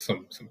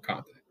some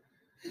content.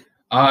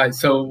 All right,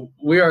 so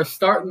we are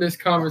starting this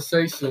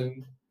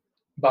conversation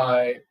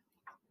by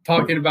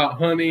talking about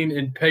hunting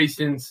and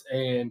patience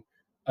and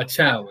a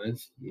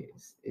challenge.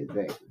 Yes,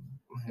 exactly.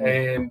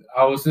 And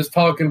I was just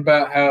talking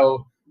about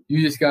how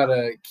you just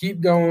gotta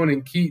keep going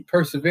and keep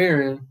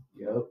persevering.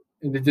 Yep.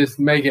 And to just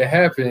make it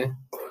happen.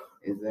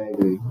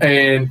 Exactly.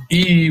 And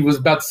he was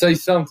about to say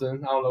something.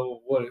 I don't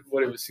know what it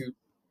was.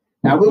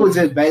 Now we were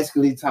just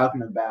basically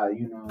talking about,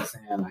 you know what I'm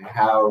saying, like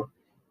how,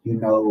 you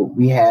know,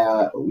 we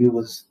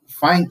was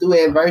fighting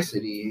through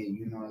adversity,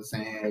 you know what I'm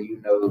saying,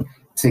 you know,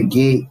 to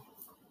get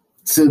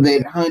to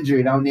that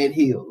 100 on that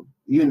hill,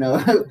 you know.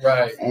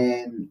 Right.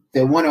 And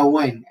the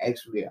 101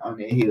 actually on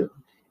that hill.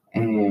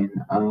 And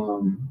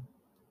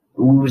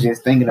we was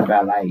just thinking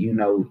about, like, you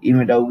know,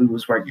 even though we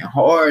was working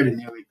hard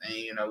and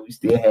everything, you know, we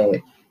still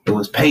had, it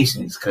was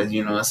patience, because,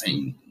 you know what I'm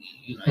saying,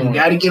 you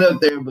got to get up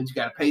there, but you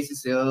got to pace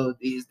yourself,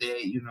 this,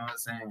 that, you know what I'm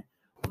saying.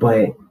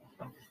 But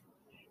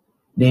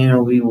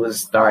then we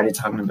started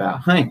talking about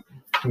hunting.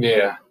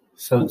 Yeah.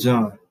 So,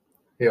 John.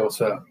 Yeah, what's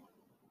up?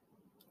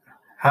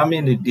 How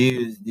many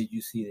deers did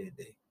you see that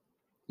day?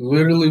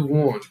 Literally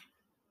one.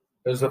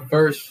 It was the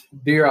first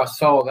deer I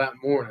saw that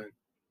morning.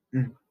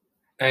 Mm.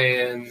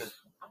 And,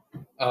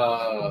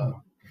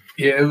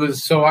 it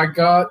was, so I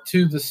got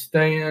to the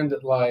stand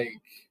at like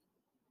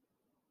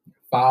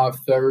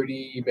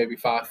 5:30, maybe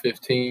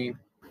 5:15.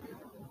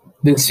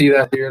 Didn't see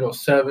that deer until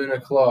 7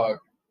 o'clock.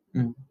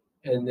 Mm.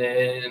 And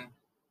then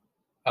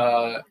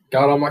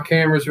got all my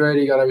cameras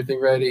ready, got everything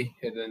ready,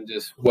 and then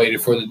just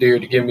waited for the deer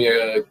to give me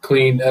a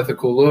clean,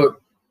 ethical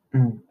look.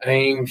 Mm.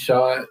 Aim,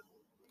 shot,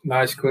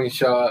 nice, clean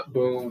shot,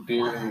 boom,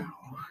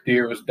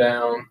 deer was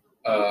down.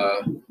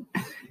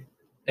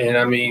 And,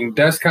 I mean,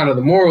 that's kind of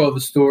the moral of the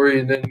story.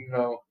 And then, you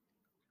know,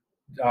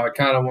 I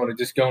kind of want to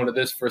just go into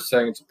this for a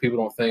second so people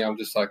don't think I'm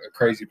just like a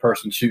crazy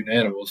person shooting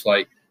animals.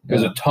 Like,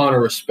 there's a ton of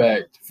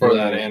respect for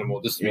that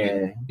animal. Just,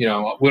 you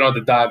know, we don't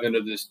have to dive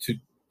into this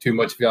too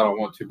much if y'all don't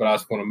want to, but I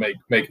just want to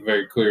make it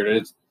very clear that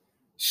it's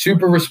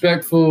super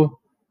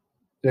respectful.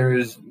 There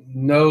is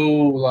no,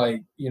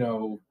 like, you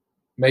know,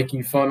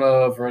 making fun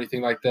of or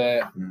anything like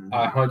that. Mm-hmm.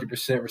 I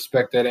 100%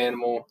 respect that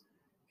animal,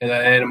 and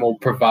that animal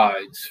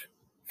provides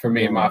for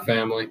me and my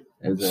family.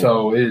 Exactly.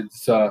 So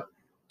it's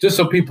just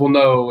so people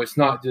know, it's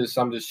not just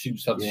I'm just shooting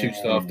stuff to shoot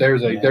stuff.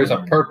 There's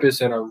a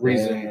purpose and a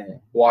reason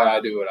why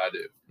I do what I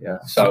do. Yeah.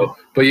 So,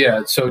 but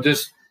yeah, so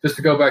just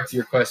to go back to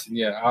your question,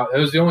 it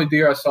was the only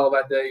deer I saw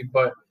that day.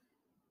 But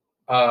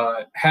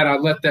had I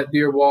let that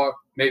deer walk,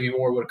 maybe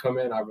more would have come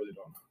in. I really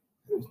don't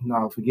know.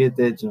 No, forget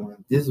that,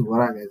 John. This is what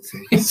I got to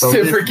say.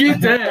 So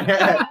forget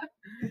that.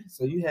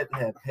 So you have to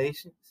have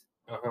patience.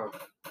 Uh-huh.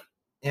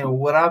 And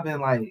what I've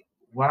been like,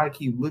 why I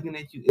keep looking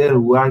at you, Ed,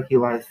 why I keep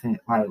like saying,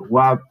 like,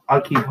 why I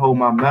keep holding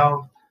my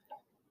mouth.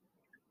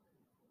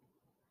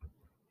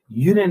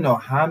 You didn't know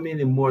how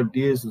many more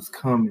deers was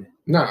coming.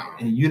 No.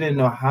 And you didn't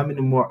know how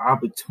many more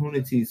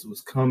opportunities was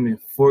coming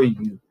for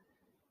you.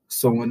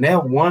 So when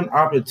that one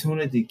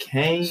opportunity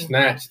came,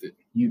 snatched it.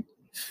 You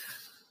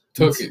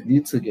took it.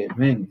 You took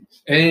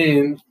advantage.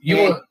 And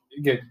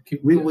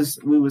we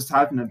was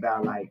talking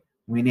about, like,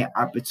 when that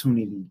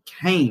opportunity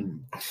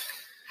came,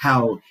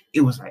 how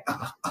it was like,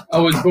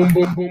 it's boom,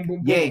 boom, boom,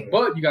 boom, yeah. boom.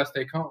 But you gotta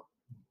stay calm.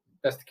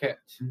 That's the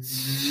catch.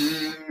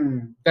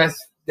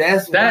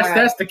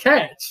 That's the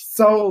catch.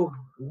 So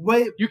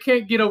wait, you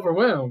can't get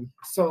overwhelmed.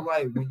 So,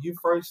 like, when you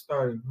first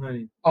started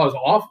hunting, oh, it's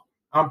awful.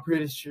 I'm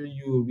pretty sure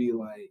you would be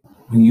like,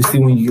 when you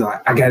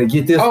like, I gotta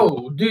get this.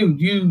 Oh,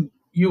 dude,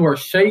 you are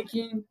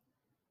shaking.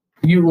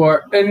 You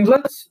are, and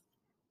let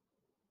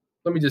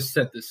me just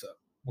set this up,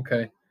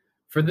 okay?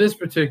 For this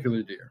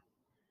particular deer,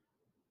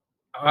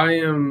 I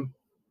am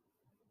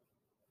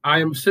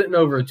sitting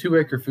over a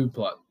 2-acre food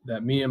plot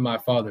that me and my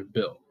father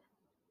built.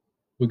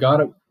 We got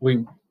it.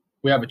 We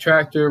have a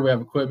tractor, we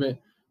have equipment,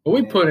 but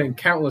we put in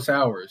countless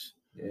hours.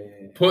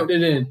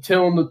 Putting it in,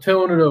 tilling it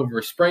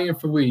over, spraying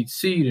for weeds,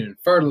 seeding,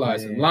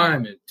 fertilizing,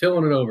 liming,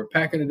 tilling it over,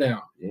 packing it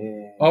down.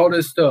 All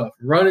this stuff,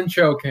 running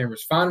trail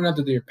cameras, finding out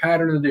the deer,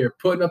 patterning the deer,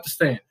 putting up the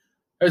stand.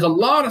 There's a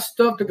lot of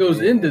stuff that goes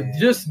into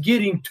just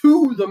getting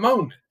to the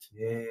moment.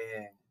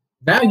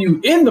 Now you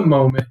in the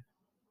moment,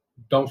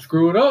 don't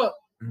screw it up.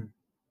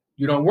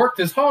 You don't work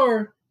this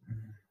hard.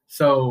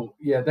 So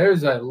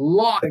there's a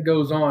lot that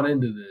goes on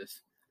into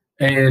this.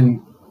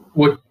 And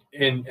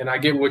I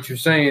get what you're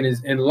saying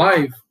is, in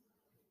life,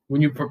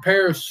 when you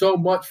prepare so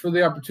much for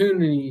the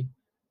opportunity,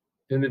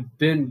 then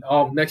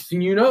next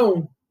thing you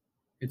know,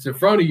 it's in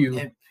front of you.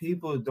 And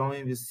people don't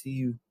even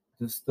see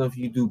the stuff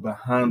you do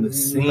behind the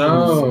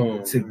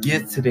scenes to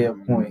get to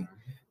that point.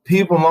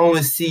 People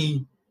only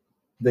see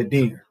the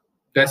deer.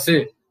 That's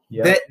it.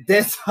 Yep.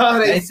 That's how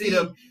they see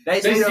the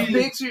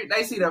picture.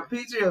 They see the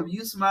picture of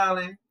you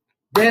smiling.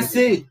 That's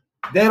it.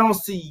 They don't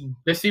see.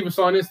 They see what's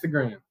on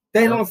Instagram.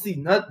 They don't see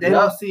nothing. They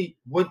don't see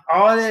what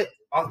all that.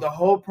 The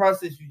whole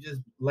process you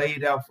just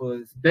laid out for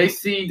us. They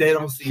see. They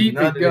don't see. Keep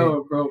it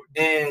going, bro.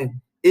 And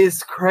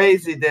it's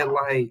crazy that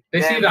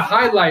they see the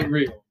highlight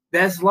reel.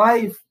 That's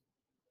life.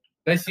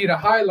 They see the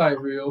highlight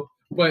reel,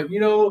 But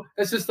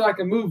that's just like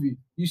a movie.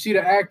 You see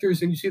the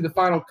actors and you see the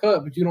final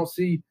cut, but you don't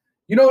see.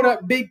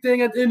 That big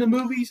thing at the end of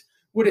movies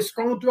where they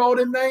scroll through all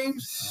them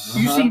names.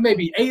 You see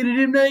maybe 8 of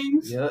them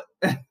names. Yep.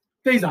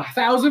 There's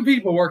 1,000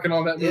 people working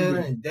on that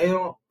movie.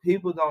 Yeah,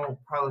 people don't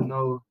probably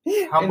know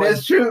how and much.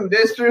 That's true.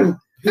 That's true.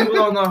 People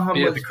don't know how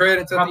much the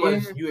credits how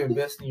much you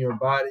invest in your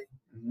body.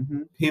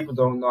 Mm-hmm. People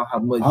don't know how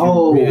much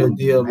Oh, you real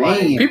deal man.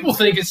 like. People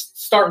think it's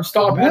start and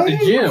stop at the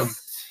gym.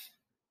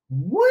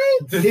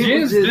 What? The People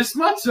gym's just- this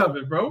much of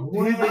it, bro.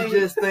 People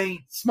just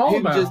think Small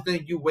people amount. just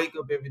think you wake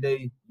up every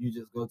day, you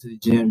just go to the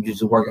gym, you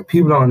just work out.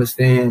 People don't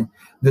understand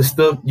the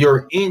stuff,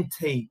 your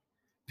intake.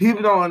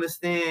 People don't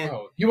understand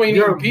Oh, you ain't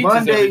your eating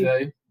pizzas every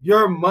day.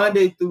 your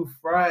Monday through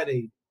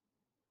Friday.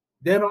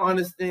 They don't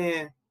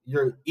understand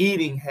your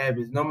eating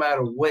habits, no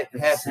matter what The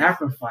happens.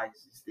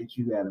 sacrifices that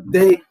you gotta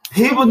make.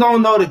 People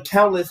don't know the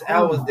countless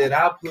hours my that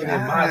I put in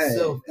God.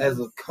 myself as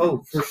a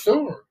coach. For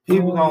sure.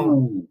 People don't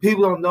Ooh.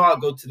 People don't know I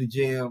go to the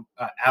gym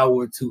an hour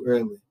or two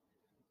early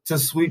to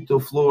sweep the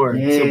floor, to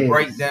Yes.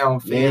 break down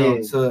film,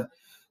 Yes. to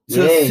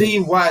Yes. see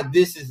why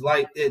this is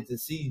like that, to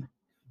see.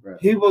 Bro.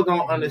 People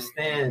don't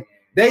understand.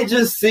 They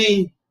just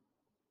see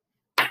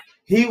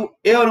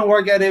Eldon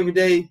work out every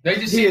day. They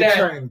just He see a that.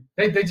 trainer.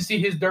 They just see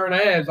his darn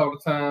abs all the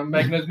time,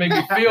 make me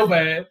feel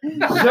bad.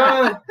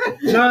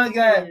 John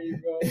got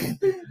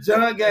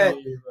John got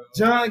Hey, bro.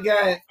 John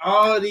got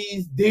all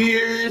these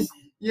deers.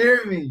 You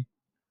hear me?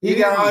 He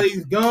got all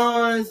these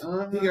guns.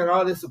 He got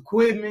all this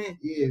equipment.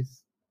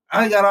 Yes.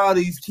 I got all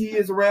these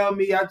kids around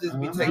me. I just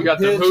be Uh-huh. You taking got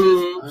the pictures.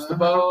 hoops, the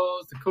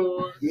balls, the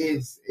cord.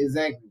 Yes.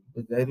 Exactly.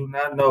 But they do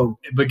not know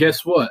But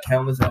guess what?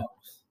 countless hours.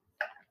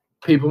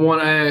 People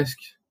want to ask,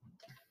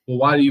 well,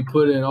 why do you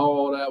put in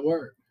all that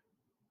work?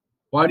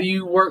 Why do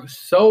you work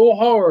so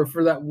hard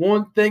for that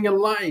one thing in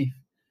life?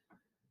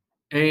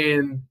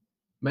 And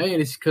man,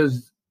 it's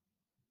because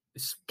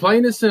it's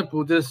plain and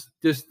simple. Just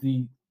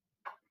the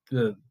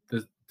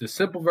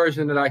simple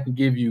version that I can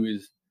give you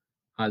is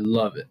I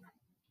love it.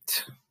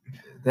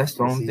 That's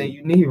the That's only it. thing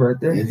you need right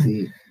there. That's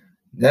it.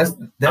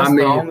 That's I mean,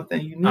 the only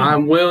thing you need.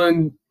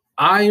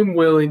 I am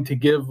willing to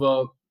give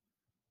up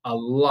a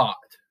lot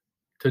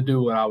to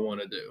do what I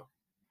want to do.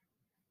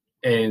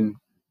 And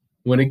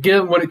when it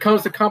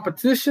comes to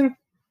competition,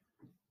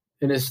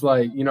 and it's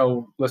like,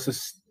 let's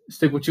just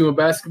stick with you in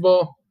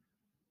basketball.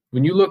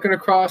 When you're looking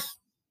across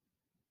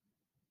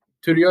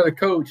to the other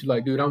coach, you're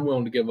like, dude, I'm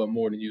willing to give up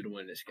more than you to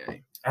win this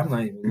game. I'm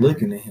not even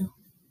looking at him.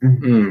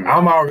 Mm.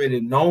 I'm already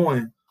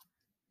knowing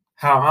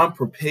how I'm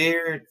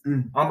prepared.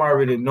 Mm. I'm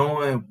already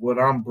knowing what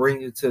I'm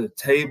bringing to the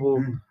table.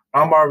 Mm.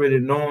 I'm already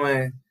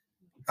knowing.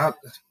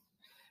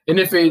 And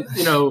if it,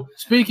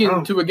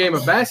 speaking to a game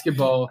of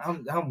basketball,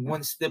 I'm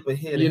one step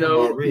ahead You of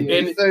know, him already.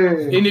 and- Yes, sir.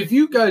 and if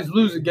you guys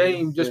lose a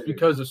game just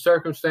because of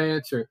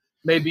circumstance or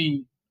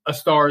maybe a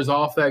star is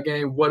off that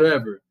game,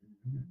 whatever.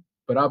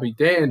 But I'll be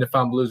damned if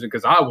I'm losing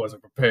because I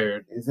wasn't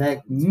prepared.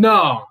 Exactly.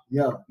 No,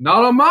 Yeah.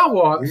 not on my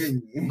watch.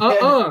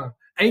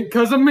 Ain't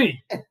because of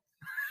me.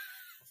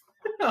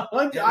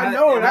 I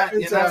know it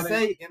happens out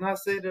there. I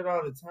say that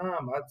all the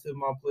time. I tell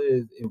my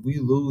players, if we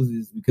lose,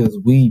 it's because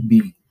we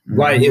beat. Mm-hmm.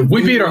 Like if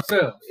We beat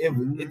ourselves.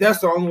 if that's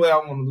the only way I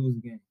want to lose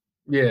the game.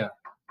 Yeah.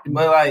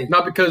 But like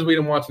Not because we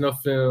didn't watch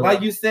enough film.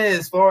 like you said,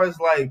 as far as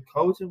like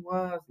coaching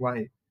wise,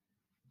 like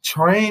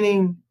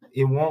training,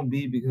 it won't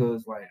be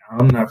because like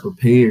I'm not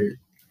prepared.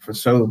 For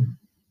sure.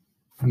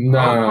 no.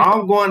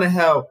 I'm gonna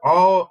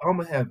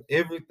have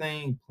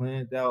everything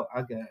planned out.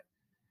 I got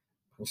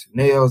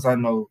personnels. I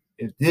know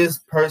if this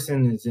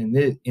person is in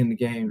the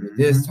game at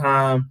this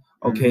time,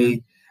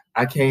 okay,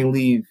 I can't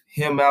leave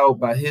him out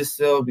by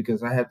himself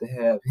because I have to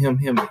have him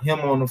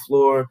on the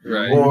floor.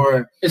 Right.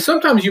 Or And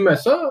sometimes you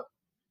mess up.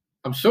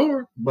 I'm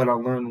sure. but I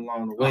learned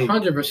along the way.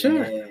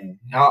 100%.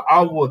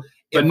 I will.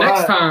 But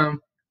next time,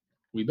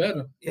 we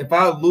better. If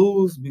I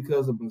lose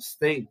because of a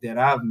mistake that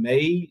I've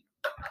made,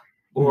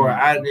 or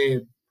I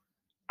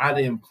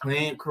didn't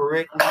plan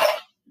correctly,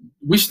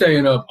 We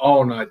staying up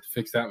all night to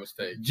fix that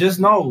mistake. just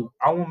know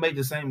I won't make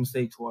the same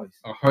mistake twice.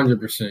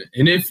 100%.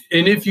 And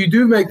if you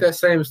do make that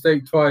same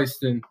mistake twice,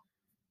 then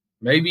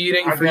maybe it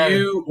ain't I for got it.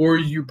 you, or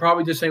you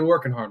probably just ain't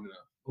working hard enough.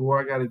 Or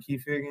I gotta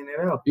keep figuring it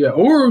out. Yeah,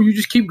 or you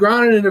just keep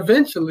grinding, and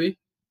eventually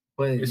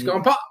But it's yeah,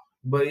 gonna pop.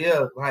 But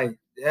yeah, like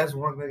that's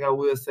one thing I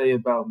will say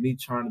about me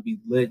trying to be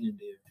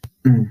legendary.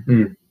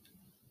 I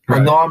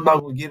Right. know I'm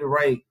not gonna get it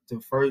right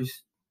the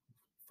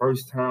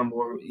first time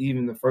or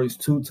even the first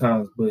 2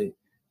 times, but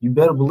you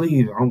better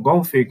believe I'm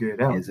gonna figure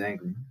it out.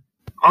 Exactly.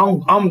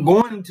 I'm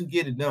going to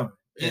get it done.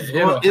 Yeah,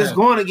 it'll It's happen.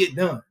 going to get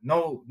done.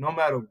 No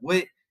matter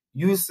what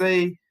you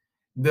say,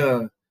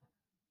 the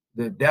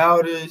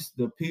doubters,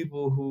 the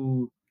people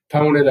who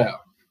Tone it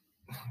out.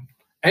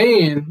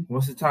 And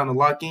once it's time to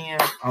lock in,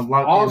 I'm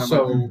locked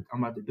Also- in.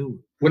 I'm about to do it.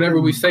 whenever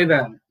we say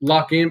that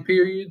lock-in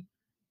period,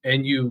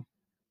 and you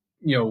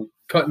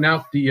cutting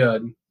out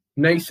the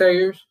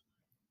naysayers,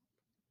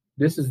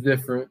 this is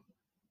different.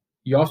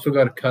 You also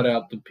got to cut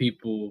out the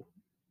people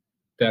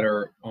that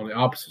are on the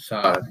opposite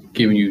side,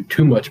 giving you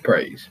too much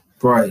praise.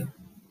 Right.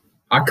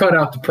 I cut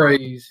out the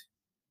praise.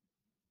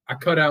 I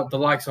cut out the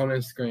likes on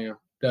Instagram.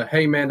 The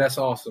hey man, that's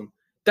awesome.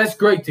 That's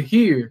great to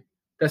hear.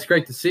 That's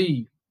great to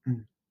see.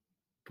 Mm.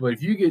 But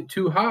if you get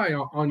too high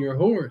on your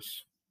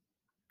horse,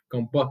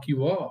 gonna buck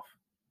you off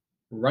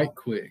right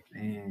quick.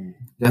 Man.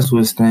 That's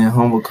where staying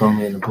humble come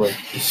into play.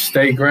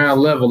 Stay ground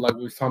level, like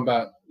we was talking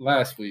about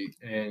last week.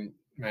 And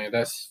man,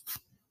 that's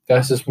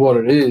just what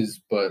it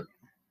is. But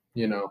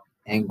you know,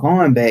 And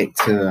going back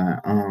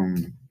to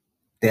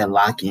that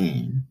lock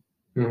in,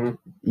 mhm.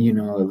 you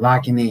know,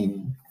 locking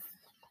in.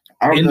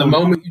 I In the remember-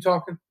 moment you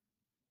talking?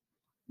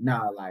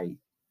 Nah, like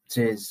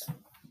just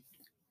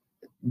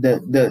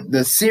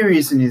the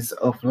seriousness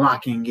of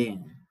locking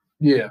in.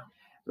 Yeah.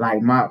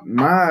 Like my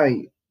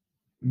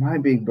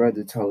big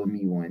brother told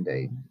me one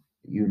day,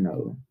 you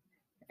know,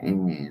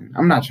 and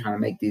I'm not trying to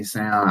make this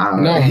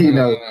sound,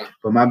 No.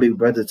 but my big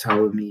brother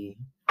told me,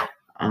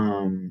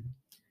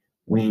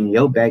 when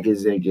your back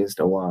is against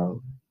the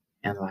wall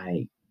and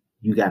like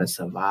you gotta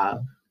survive,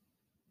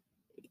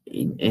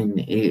 and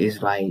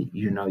it's like,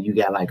 you know, you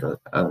got like a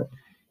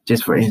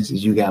just for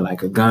instance, you got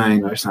like a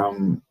gun or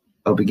something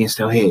up against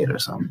your head or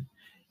something,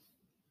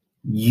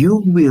 you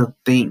will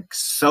think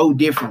so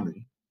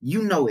differently.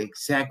 You know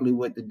exactly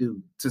what to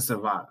do to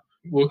survive.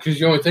 Well, because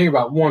you only think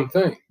about one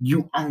thing.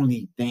 You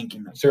only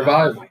thinking about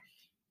Surviving.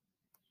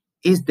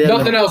 Is that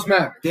Nothing else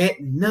matters.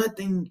 That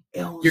nothing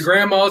else. Your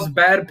grandma's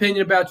bad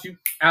opinion about you,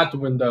 out the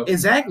window.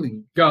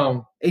 Exactly.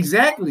 Gone.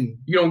 Exactly.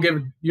 You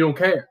don't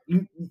care.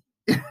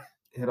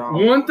 At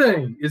all. One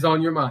thing is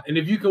on your mind. And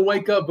if you can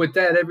wake up with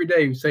that every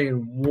day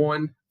saying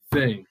one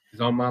thing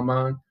is on my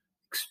mind,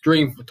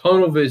 extreme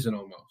tunnel vision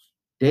almost.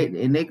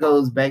 And it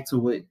goes back to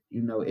what,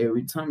 you know,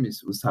 Eric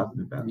Thomas was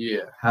talking about.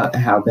 Yeah.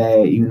 How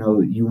bad, you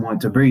know, you want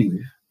to breathe.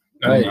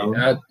 Hey,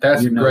 know,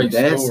 that's a you know, great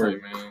that's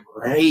story, man.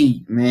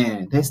 Great,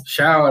 man. That's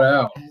Shout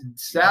out.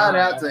 shout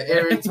out to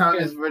Eric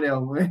Thomas for that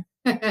one.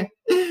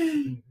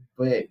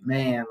 But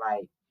man,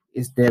 like,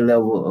 it's that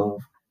level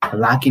of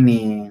locking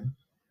in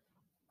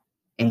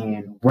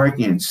and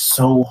working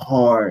so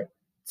hard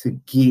to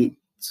get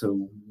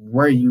to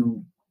where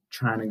you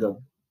trying to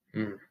go.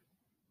 Mm.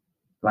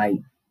 Like,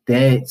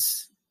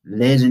 that's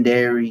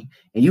legendary.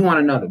 And you want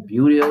to know the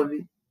beauty of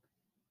it?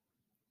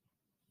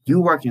 You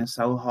working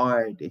so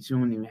hard that you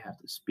don't even have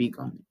to speak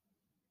on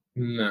it.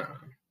 No.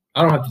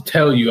 I don't have to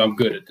tell you I'm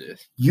good at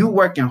this. You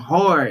working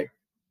hard,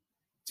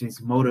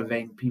 just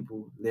motivating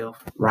people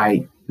left,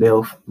 right,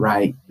 left,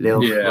 right,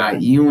 left, Yeah.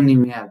 right. You don't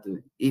even have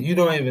to. You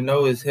don't even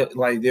know it's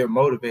like they're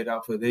motivated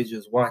off of they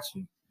just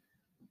watching.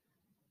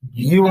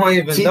 You won't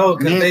even know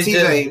because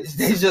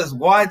they just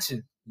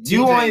watching.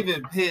 You won't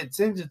even pay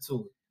attention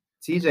to it.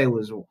 TJ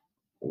was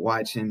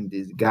watching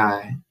this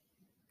guy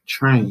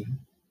train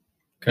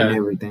and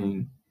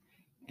everything.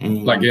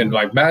 And Like in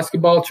like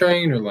basketball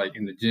train or like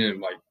in the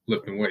gym, like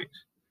lifting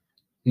weights.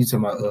 You talking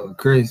about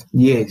Chris?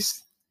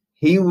 Yes.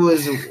 He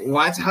was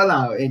watching. Hold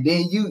on. And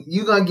then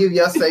you gonna give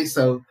your say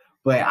so.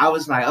 But I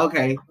was like,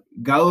 okay,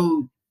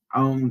 go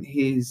on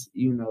his,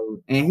 you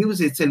know, and he was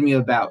just telling me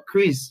about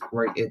Chris'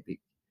 work ethic.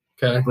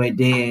 Okay. But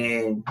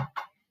then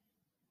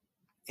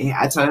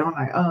I told him,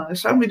 I'm like,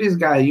 show me this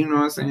guy, you know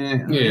what I'm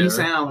saying? Yeah. He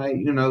sound like,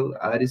 you know,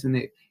 this and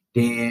that.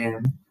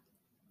 Then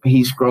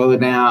he scrolled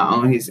down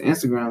on his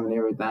Instagram and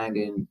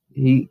everything,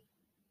 and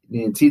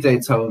then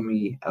TJ told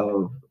me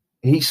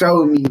he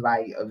showed me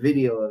like a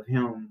video of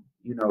him,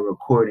 you know,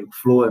 recording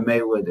Floyd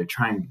Mayweather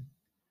training.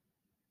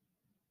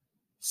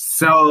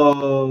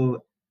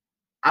 So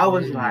I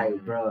was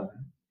like, bro,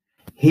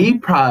 he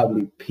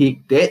probably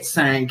picked that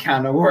same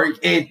kind of work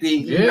ethic,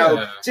 you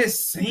know,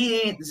 just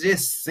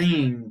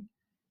seeing.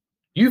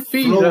 You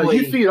feed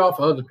off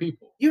of other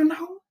people. You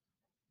know?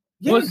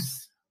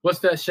 Yes. What's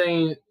that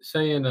saying?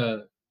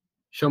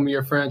 Show me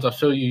your friends, I'll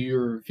show you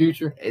your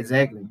future.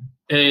 Exactly.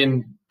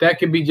 And that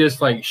could be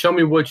just like, show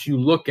me what you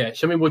look at,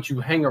 show me what you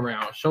hang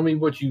around, show me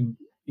what you.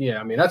 Yeah,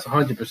 I mean that's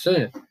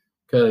 100%.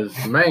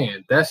 Because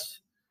man,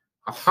 that's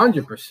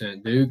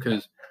 100%, dude.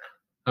 Because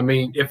I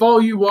mean, if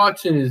all you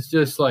watching is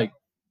just like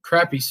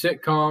crappy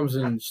sitcoms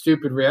and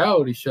stupid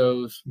reality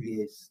shows,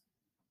 yes.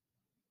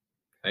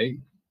 Hey.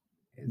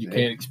 You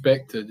can't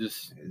expect to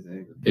just.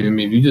 Exactly. I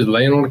mean, if you just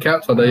laying on the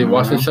couch all day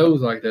watching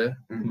shows like that,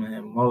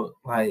 man,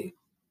 like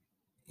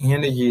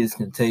energy is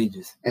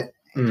contagious. And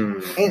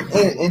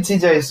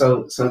TJ,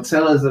 so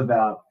tell us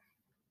about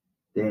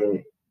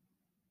that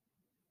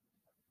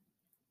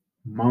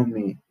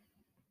moment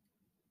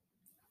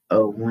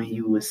of when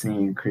you were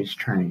seeing Chris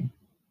train.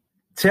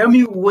 Tell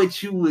me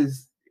what you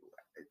was.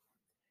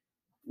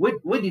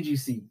 What did you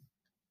see?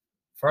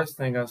 First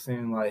thing I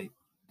seen, like.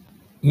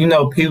 You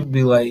know, people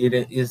be like,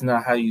 it's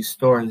not how you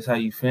start, it's how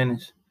you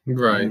finish.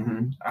 Right.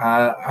 Mm-hmm.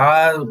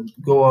 I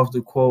go off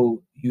the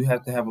quote, you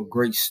have to have a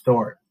great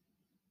start.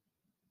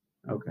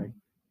 Okay.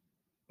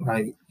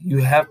 Like, you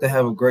have to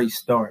have a great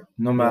start,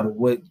 no matter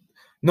what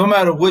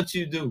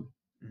you do.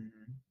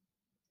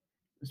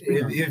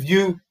 Mm-hmm.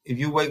 If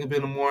you wake up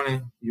in the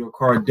morning, your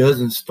car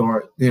doesn't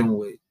start, then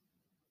what?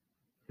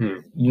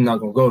 You're not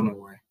going to go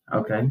nowhere.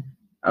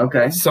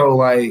 Okay. So,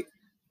 like,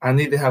 I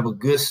need to have a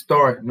good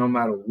start no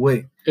matter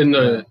what. In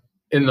the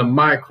in the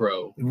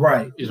micro,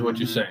 right, is what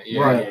you're saying.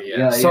 Yeah, right.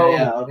 yeah.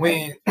 So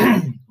okay.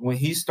 when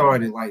he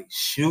started like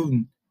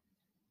shooting,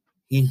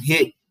 he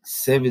hit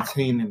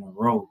 17 in a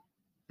row.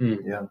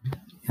 Yeah.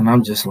 And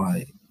I'm just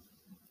like,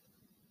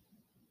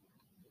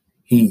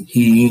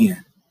 he in.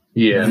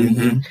 Yeah.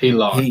 He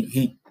locked.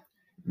 He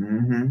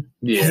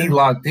Yeah.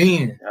 locked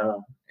in. Yeah.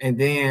 And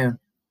then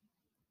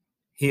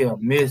he'll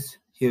miss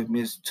 2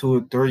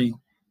 or 3,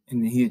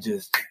 and then he'll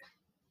just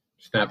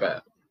snap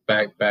out.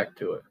 Back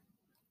to it.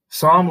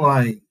 So I'm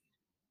like,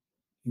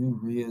 you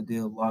real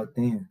deal locked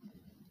in.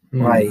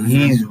 Mm-hmm. Like,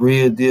 he's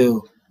real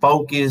deal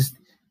focused.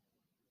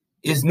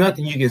 It's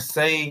nothing you can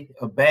say.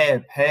 A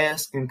bad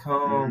pass can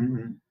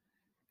come.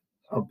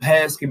 A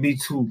pass can be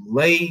too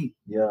late.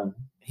 Yeah.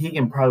 He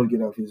can probably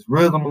get off his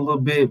rhythm a little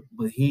bit,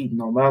 but he,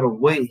 no matter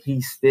what,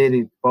 he's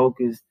steady,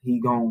 focused. He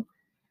gon'.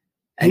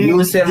 And you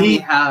was telling me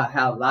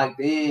how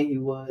locked in he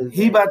was.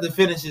 He about to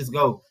finish his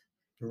goal.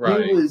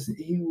 Right.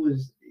 He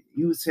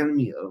was telling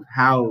me of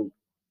how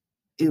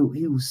he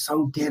was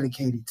so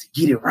dedicated to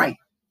get it right.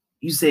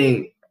 You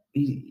said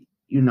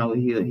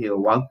he'll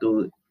walk through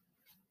it,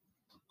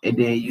 and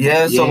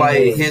then so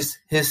like his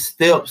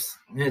steps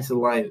into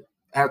like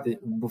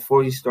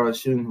before he starts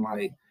shooting,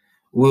 like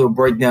we'll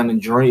break down a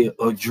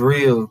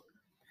drill,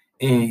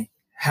 and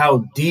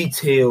how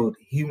detailed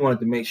he wanted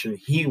to make sure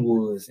he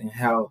was, and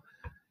how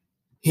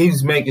he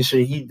was making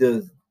sure he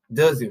does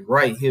it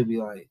right. He'll be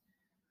like,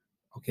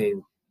 okay,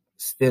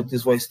 step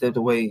this way, step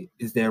away.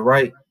 Is that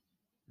right?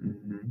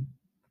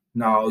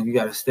 No, you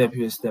got to step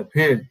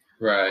here.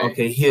 Right.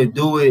 Okay, he'll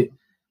do it.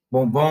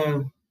 Boom,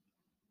 boom.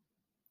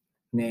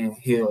 And then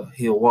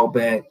he'll walk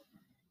back.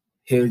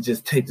 He'll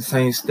just take the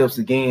same steps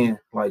again,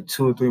 like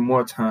 2 or 3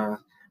 more times.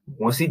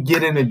 Once he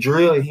get in the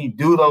drill, he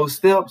do those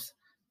steps.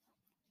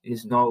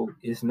 It's no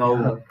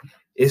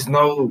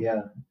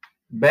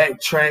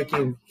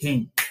backtracking.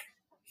 He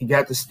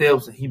got the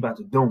steps and he about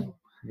to do them.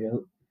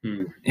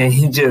 Yep. And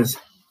he just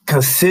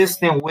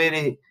consistent with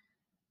it,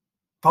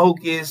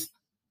 focused,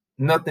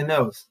 nothing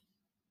else.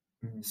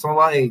 So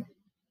like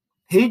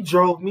he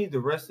drove me the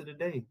rest of the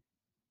day.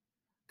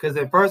 Cause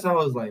at first I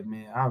was like,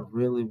 man, I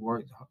really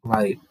worked,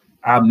 like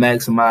I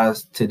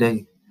maximized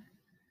today.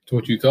 That's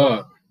what you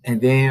thought. And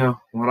then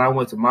when I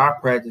went to my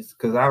practice,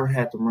 because I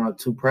had to run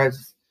 2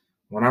 practices,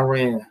 when I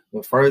ran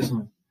the first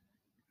one,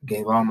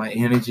 gave all my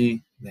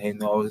energy. They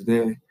didn't know I was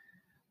there.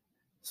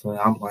 So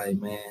I'm like,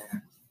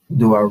 man,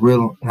 do I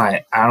really,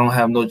 like, I don't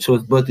have no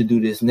choice but to do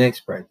this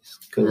next practice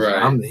because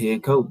I'm the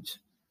head coach.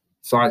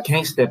 So I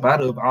can't step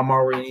out of it. I'm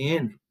already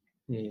in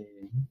it.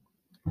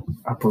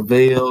 I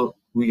prevailed.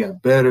 We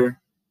got better.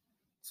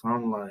 So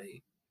I'm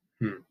like.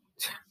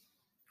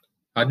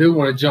 I do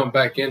want to jump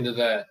back into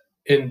that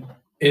in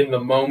the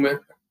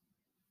moment,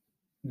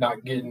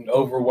 not getting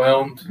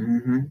overwhelmed.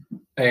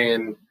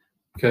 And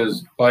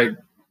because like,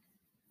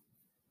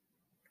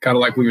 kind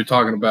of like we were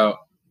talking about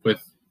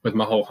with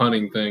my whole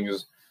hunting thing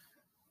is,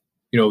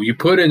 you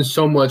put in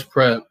so much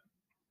prep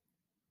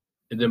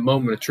and the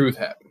moment of truth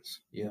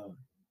happens. Yeah.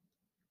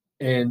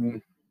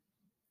 And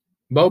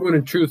moment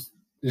of truth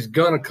is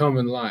going to come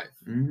in life,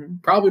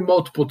 probably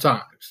multiple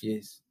times.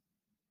 Yes.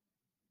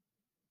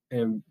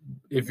 And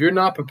if you're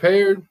not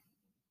prepared,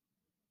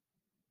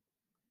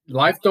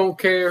 life don't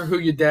care who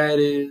your dad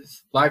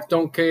is. Life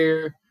don't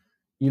care,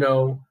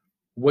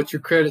 what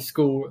your credit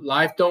score.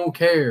 Life don't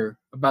care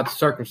about the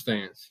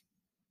circumstance.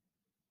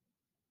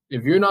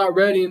 If you're not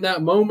ready in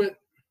that moment,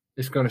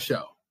 it's going to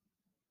show.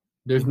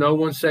 There's no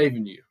one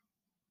saving you.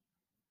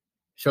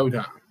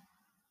 Showtime.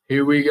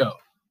 Here we go.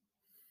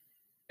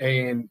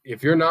 And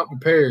if you're not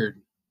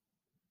prepared,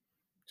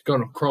 it's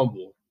going to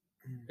crumble.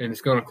 And it's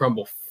going to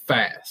crumble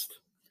fast.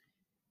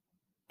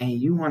 And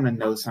you want to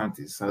know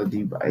something so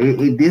deep.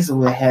 This is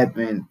what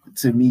happened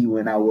to me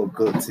when I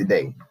woke up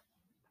today.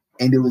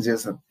 And it was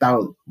just a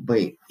thought,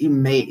 but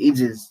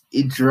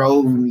it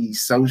drove me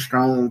so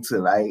strong to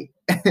like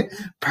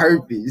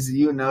purpose,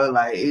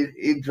 like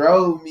it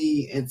drove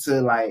me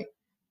into like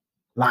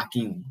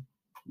locking,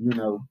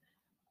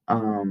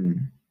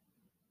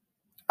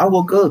 I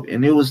woke up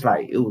and it was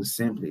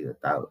simply a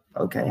thought,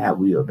 okay, how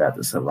we about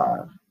to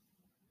survive?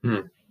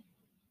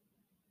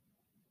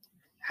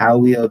 How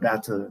we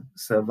about to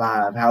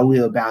survive? How we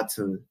about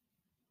to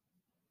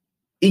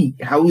eat?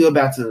 How we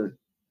about to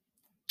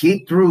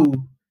get through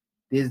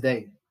this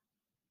day?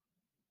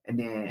 And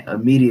then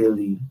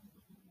immediately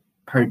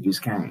purpose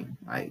came.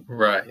 Like,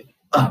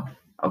 oh,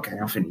 okay,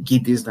 I'm finna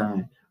get this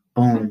done.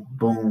 Boom,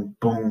 boom,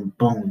 boom,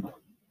 boom.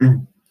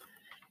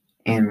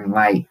 And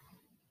like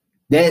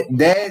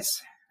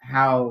that's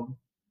how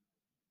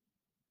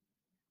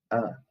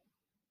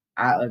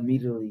I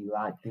immediately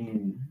locked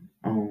in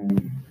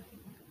on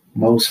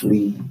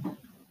mostly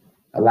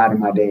a lot of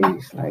my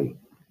days. Like,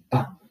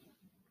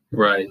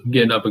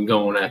 getting up and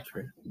going after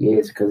it.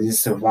 Yes, because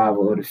it's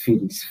survival of the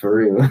fittest, for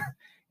real.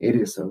 It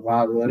is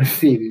survival of the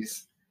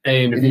fittest.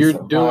 And if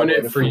you're doing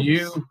it for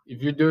you,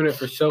 if you're doing it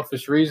for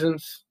selfish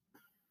reasons,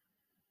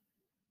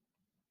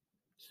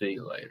 see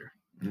you later.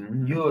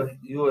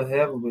 You'll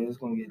have it, but it's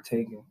gonna get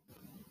taken.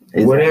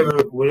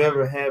 Exactly.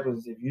 Whatever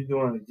happens, if you're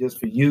doing it just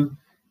for you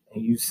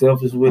and you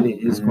selfish with it,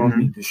 it's gonna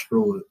be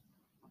destroyed.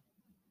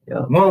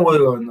 Yeah. One way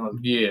or another.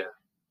 Yeah.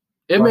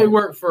 It may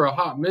work for a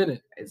hot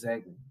minute.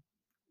 Exactly.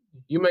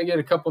 You may get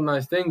a couple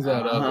nice things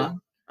out of it.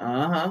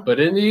 But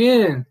in the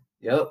end,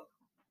 yep,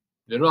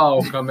 it'll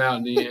all come out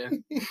in the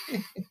end.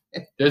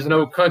 There's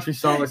no country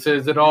song that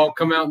says it all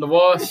come out in the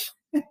wash.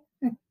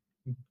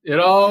 It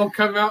all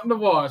come out in the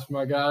wash,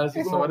 my guys.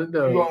 That's what it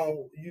does.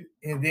 But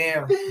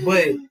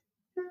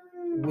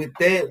with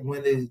that,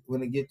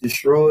 when it gets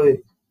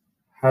destroyed,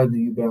 how do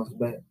you bounce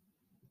back?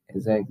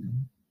 Exactly.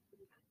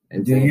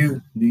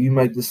 Do you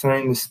make the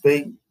same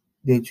mistake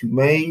that you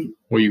made?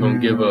 Or you gonna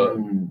give up?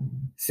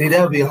 See,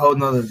 that'll be a whole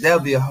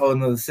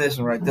nother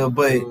session right there.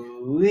 But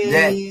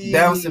that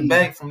bouncing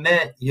back from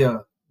that,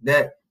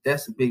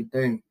 that's a big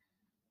thing.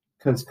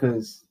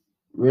 Cause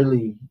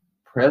really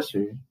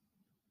pressure.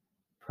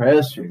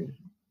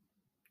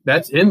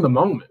 That's in the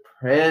moment.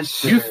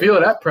 Pressure. You feel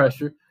that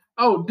pressure.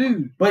 Oh,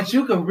 dude. But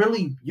you can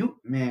really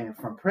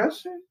from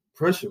pressure.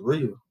 Pressure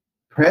real.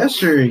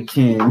 Pressure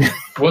can.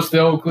 What's the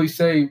old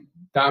cliche?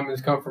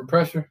 Diamonds come from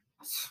pressure.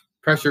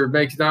 Pressure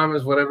makes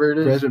diamonds, whatever it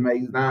is. Pressure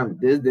makes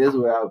diamonds. This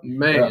what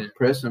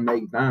pressure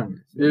makes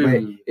diamonds.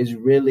 But it's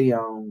really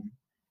on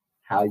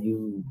how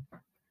you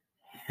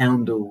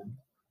handle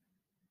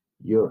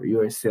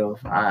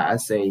yourself. I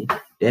say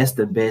that's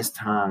the best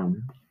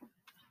time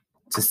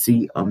to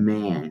see a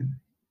man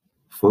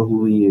for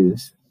who he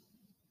is.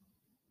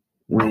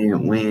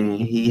 When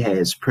he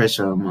has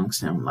pressure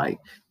amongst him, like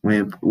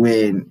when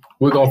we're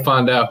gonna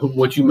find out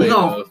what you made of.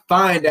 We're gonna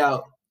find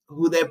out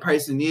who that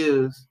person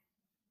is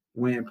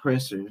when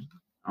pressure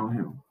on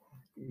him.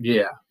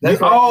 Yeah.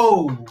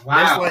 Wow.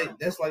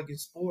 That's like in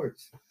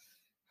sports.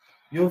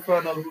 You'll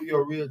find out who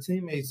your real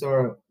teammates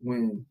are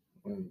when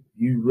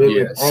you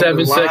really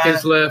 7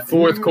 seconds left,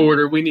 fourth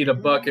quarter. We need a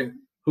bucket.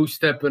 Who's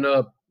stepping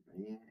up?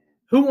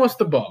 Who wants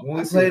the ball? When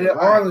we played at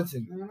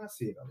Arlington. Man, I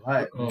see it a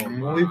lot.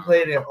 When we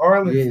played at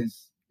Arlington,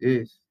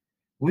 yes.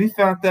 We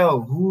found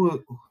out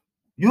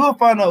you'll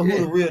find out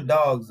who the real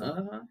dogs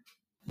are.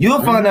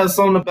 You'll find out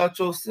something about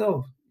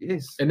yourself.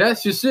 Yes. And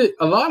that's just it.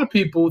 A lot of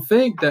people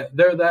think that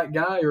they're that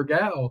guy or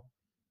gal,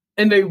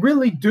 and they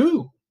really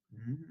do.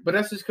 But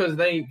that's just because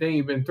they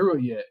ain't been through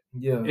it yet.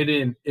 Yeah. And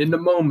then in the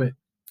moment,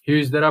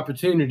 here's that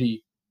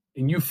opportunity,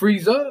 and you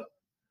freeze up.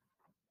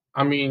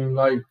 I mean,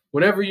 like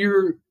whenever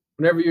you're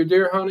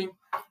deer hunting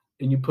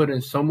and you put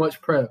in so much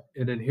prep,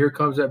 and then here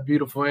comes that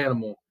beautiful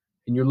animal,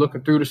 and you're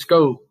looking through the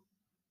scope.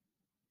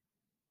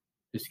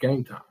 It's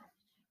game time.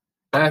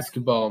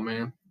 Basketball,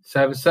 man.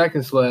 7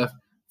 seconds left.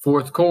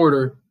 Fourth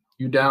quarter.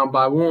 You down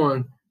by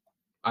 1.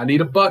 I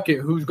need a bucket.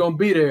 Who's going to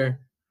be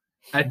there?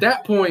 At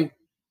that point,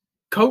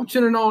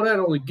 coaching and all that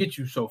only gets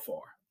you so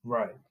far.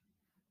 Right.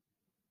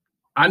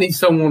 I need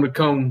someone to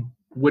come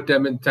with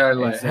that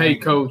mentality like, hey,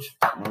 coach,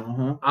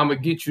 I'm going to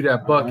get you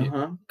that bucket.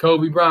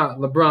 Kobe Bryant,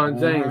 LeBron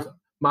James,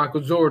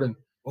 Michael Jordan.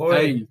 Or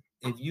if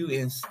you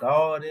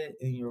installed it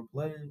in your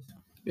players.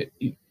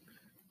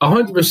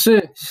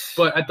 100%.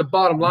 But at the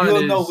bottom line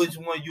you'll know which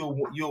one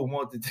you'll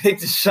want to take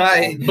the shot.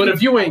 But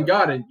if you ain't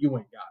got it, you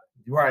ain't got it.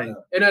 Right.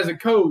 And as a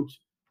coach,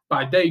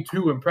 by day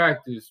 2 in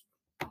practice,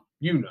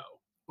 you know.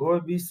 Or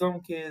it be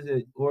some kids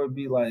or it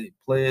be like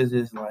players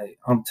that's like,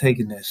 I'm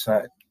taking that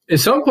shot. And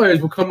some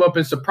players will come up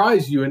and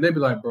surprise you, and they'll be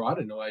like, bro, I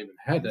didn't know I even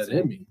had that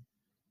in me.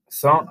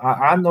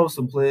 I know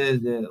some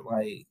players that,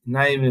 like,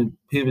 not even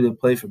people that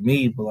play for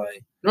me, but,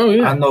 like,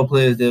 I know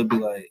players that'll be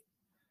like,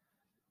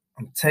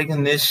 I'm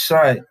taking this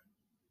shot,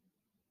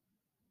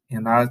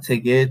 and I'll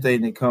take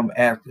everything that come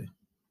after.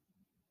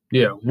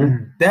 Yeah.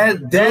 Good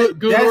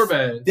or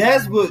bad.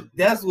 That's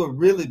what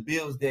really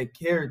builds that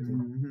character.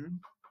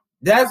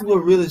 That's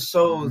what really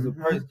shows the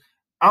person.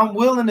 I'm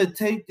willing to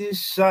take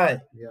this shot.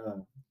 Yeah.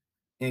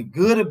 And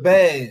good or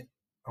bad,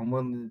 I'm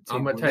willing to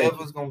take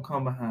whatever's gonna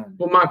come behind.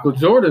 Well, Michael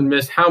Jordan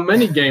missed how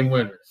many game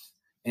winners?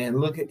 And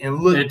look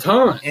a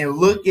ton. And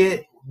look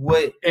at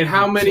what. And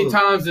how many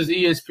times does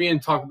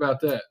ESPN talk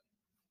about that?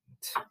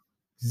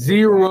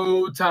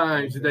 0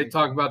 times did they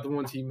talk about the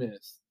ones he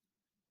missed.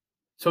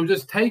 So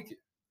just take it.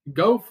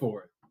 Go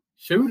for it.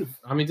 Shoot it.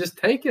 I mean, just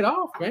take it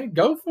off, man.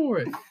 Go for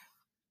it.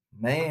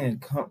 Man,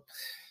 come.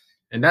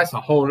 And that's a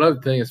whole other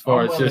thing as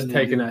far as just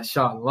taking that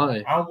shot in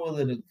life. I'm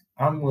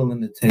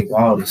willing to take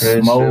all the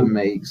pressure smoke.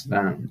 Makes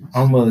diamonds.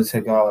 I'm willing to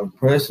take all the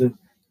pressure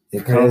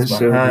that comes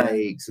behind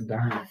makes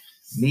diamonds.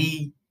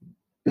 Me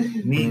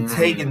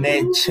taking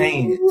that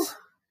chance.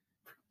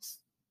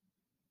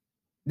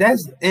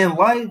 That's in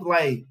life.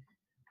 Like,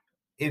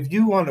 if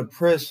you under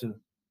pressure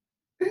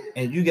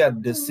and you got a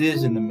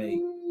decision to make,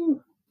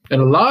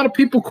 and a lot of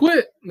people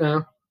quit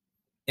now,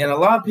 and a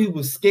lot of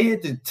people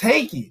scared to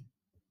take it.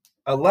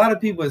 A lot of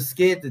people are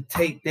scared to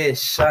take that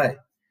shot.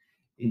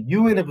 If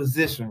you in a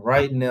position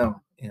right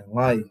now in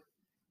life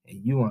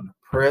and you under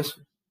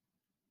pressure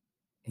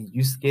and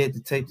you scared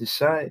to take the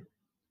shot,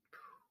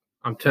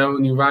 I'm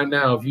telling you right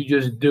now, if you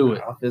just do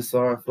it, I feel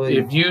sorry for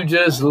you. If you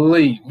just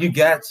leave, you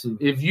got to.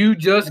 If you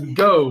just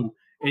go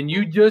and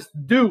you just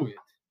do it,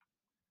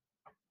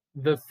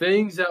 the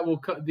things that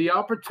will the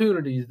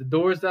opportunities, the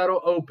doors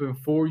that'll open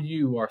for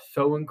you are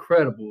so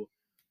incredible,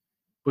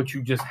 but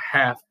you just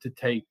have to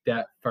take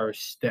that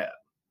first step.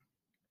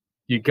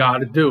 You got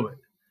to do it.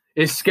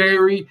 It's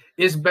scary,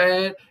 it's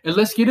bad, and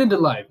let's get into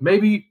life.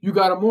 Maybe you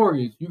got a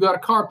mortgage, you got a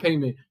car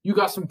payment, you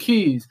got some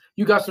kids,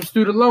 you got some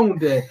student loan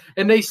debt,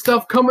 and they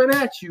stuff coming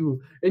at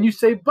you, and you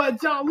say, "But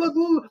John,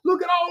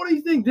 look at all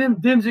these things."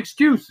 Them's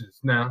excuses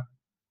now.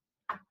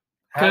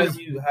 How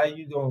you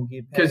gonna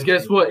get? Because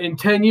guess what? In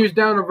 10 years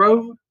down the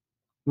road,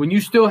 when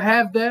you still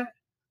have that,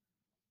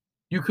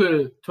 you could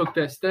have took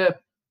that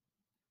step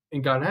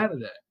and got out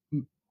of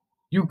that.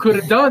 You could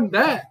have done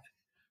that,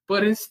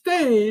 but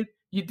instead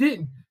you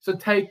didn't. So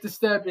take the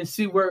step and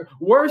see where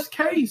worst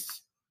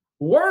case,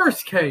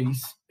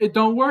 it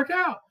don't work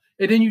out.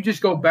 And then you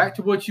just go back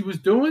to what you was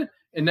doing,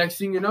 and next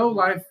thing you know,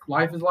 life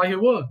is like it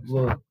was.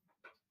 Look,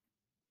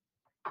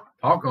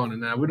 talk on it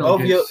now. We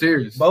don't get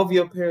serious. Both of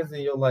your parents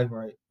in your life,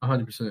 right?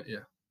 100%, yeah.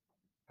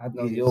 I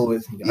know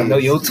yours. I know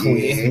your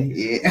twin.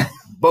 Yeah.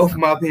 Both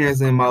my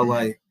parents in my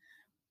life.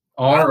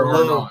 Are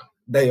or not?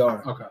 They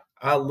are. Okay.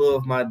 I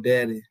love my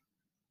daddy,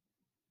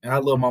 and I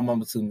love my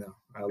mama too now.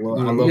 I love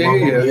my mama.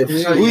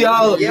 Yeah. We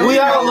all love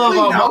our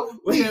mama.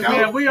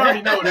 Yeah, we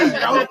already know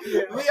that.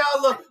 We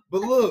all love.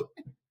 But look,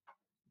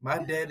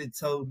 my daddy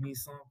told me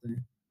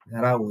something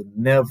that I would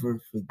never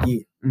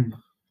forget.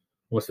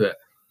 What's that?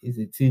 He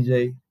said,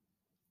 TJ,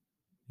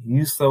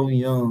 you so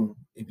young.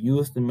 If you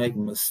was to make a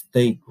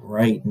mistake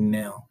right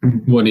now,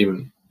 What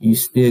even? you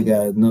still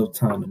got enough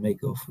time to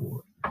make up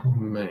for it.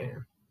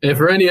 Man. And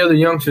for any other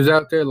youngsters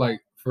out there, like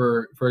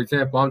for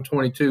example, I'm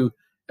 22.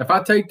 If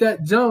I take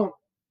that jump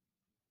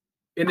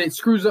and it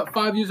screws up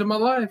 5 years of my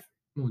life,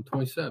 I'm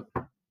 27.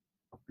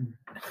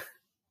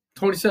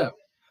 27.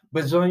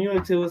 But John, you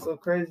ain't tell what's so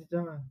crazy,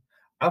 John.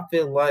 I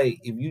feel like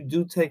if you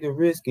do take a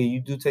risk and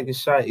you do take a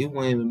shot, it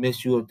won't even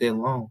mess you up that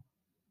long.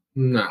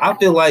 Nah. I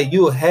feel like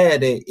you'll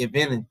have that if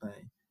anything.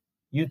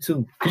 You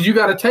too. Because you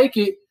got to take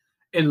it,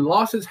 and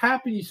losses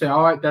happen. You say,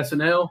 all right, that's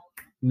an L.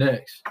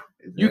 Next.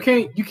 You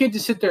can't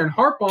just sit there and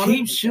harp on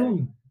Keep it.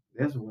 shooting.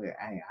 That's where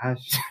I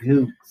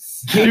shoot.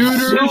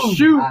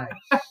 Shoot. I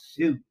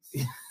shoot.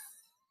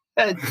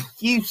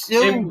 Keep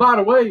shooting. And by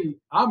the way,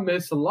 I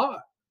miss a lot.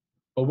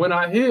 But when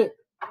I hit,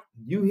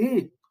 You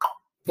hit.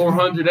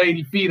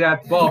 480 feet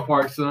at the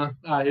ballpark, son,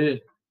 I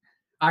hit.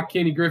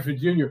 Kenny Griffin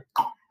Jr.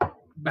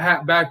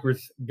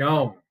 Backwards,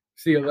 gone.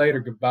 See you later,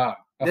 goodbye.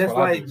 That's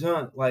what I like do.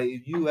 John. Like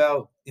if you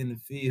out in the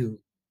field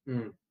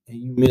Mm. and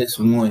you miss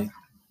one,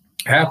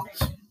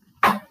 Happens.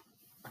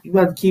 you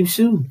got to keep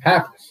shooting.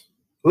 Happens.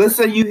 Let's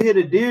say you hit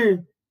a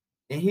deer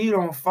and he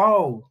don't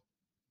fall.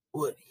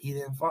 What? He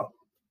didn't fall.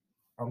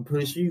 I'm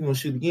pretty sure you're gonna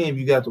shoot again if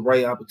you got the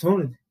right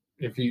opportunity.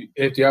 If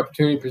the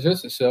opportunity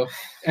presents itself.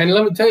 And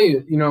let me tell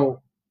you,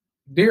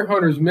 deer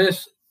hunters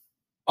miss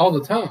all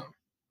the time.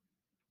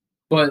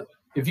 But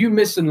if you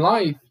miss in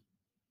life,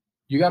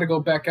 you got to go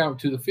back out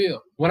to the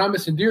field. When I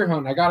miss a deer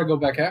hunt, I got to go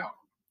back out.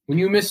 When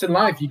you miss in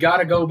life, you got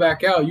to go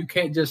back out. You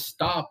can't just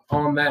stop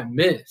on that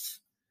miss.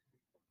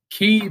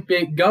 Keep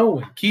it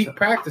going. Keep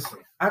practicing.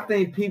 I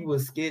think people are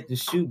scared to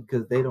shoot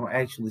because they don't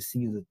actually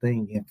see the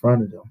thing in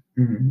front of them.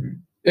 Mm-hmm.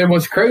 And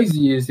what's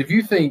crazy is if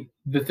you think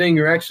the thing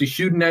you're actually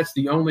shooting at's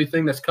the only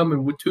thing that's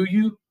coming to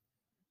you,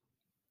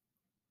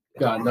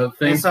 got another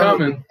thing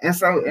coming. And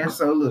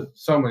so look.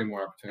 So many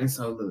more And opportunities.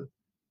 so look.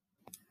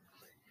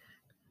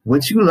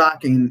 What you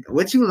locking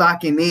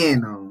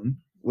in on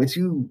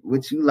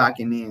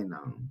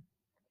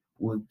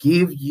will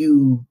give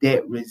you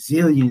that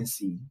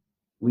resiliency.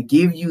 Will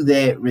give you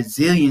that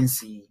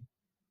resiliency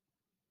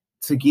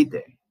to get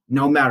there.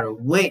 No matter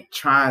what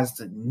tries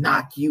to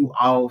knock you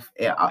off,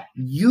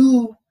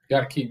 you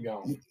Got to keep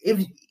going.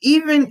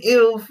 even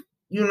if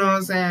you know what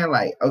I'm saying,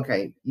 like,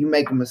 okay, you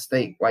make a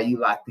mistake while you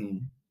locked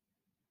in,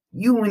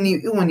 it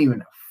wouldn't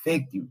even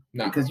affect you.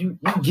 No. Because you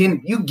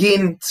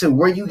getting to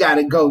where you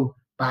gotta go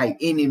by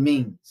any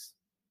means.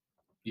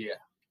 Yeah.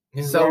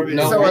 So a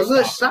no,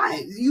 little shot,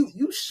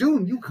 you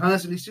shooting, you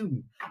constantly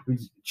shooting.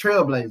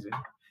 Trailblazer,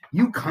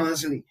 you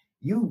constantly,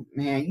 you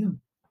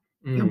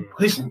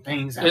pushing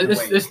things out the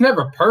way. It's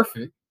never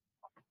perfect,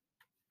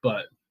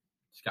 but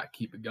just got to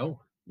keep it going.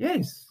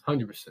 Yes.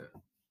 100%.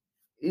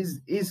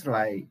 It's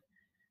like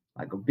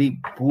a big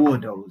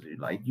bulldozer.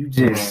 Like you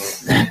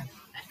just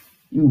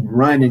you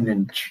running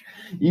and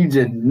you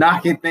just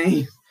knocking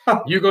things.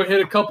 You're going to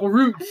hit a couple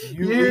roots.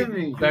 You hear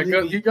me? Back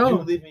up you go. You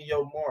leaving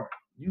your mark.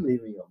 You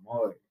leaving your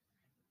mark.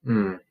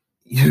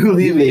 You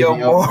leaving your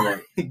your mark.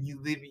 mark. You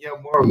leaving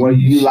your mark. While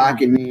you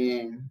locking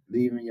in,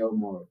 leaving your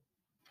mark.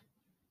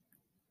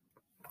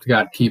 You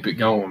got to keep it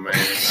going, man.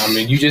 I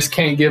mean, you just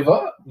can't give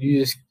up. You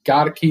just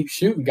got to keep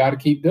shooting. Got to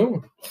keep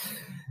doing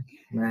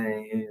it.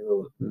 Man,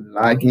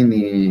 locking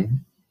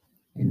in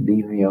and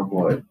leaving your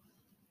mark.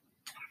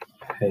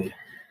 Hey.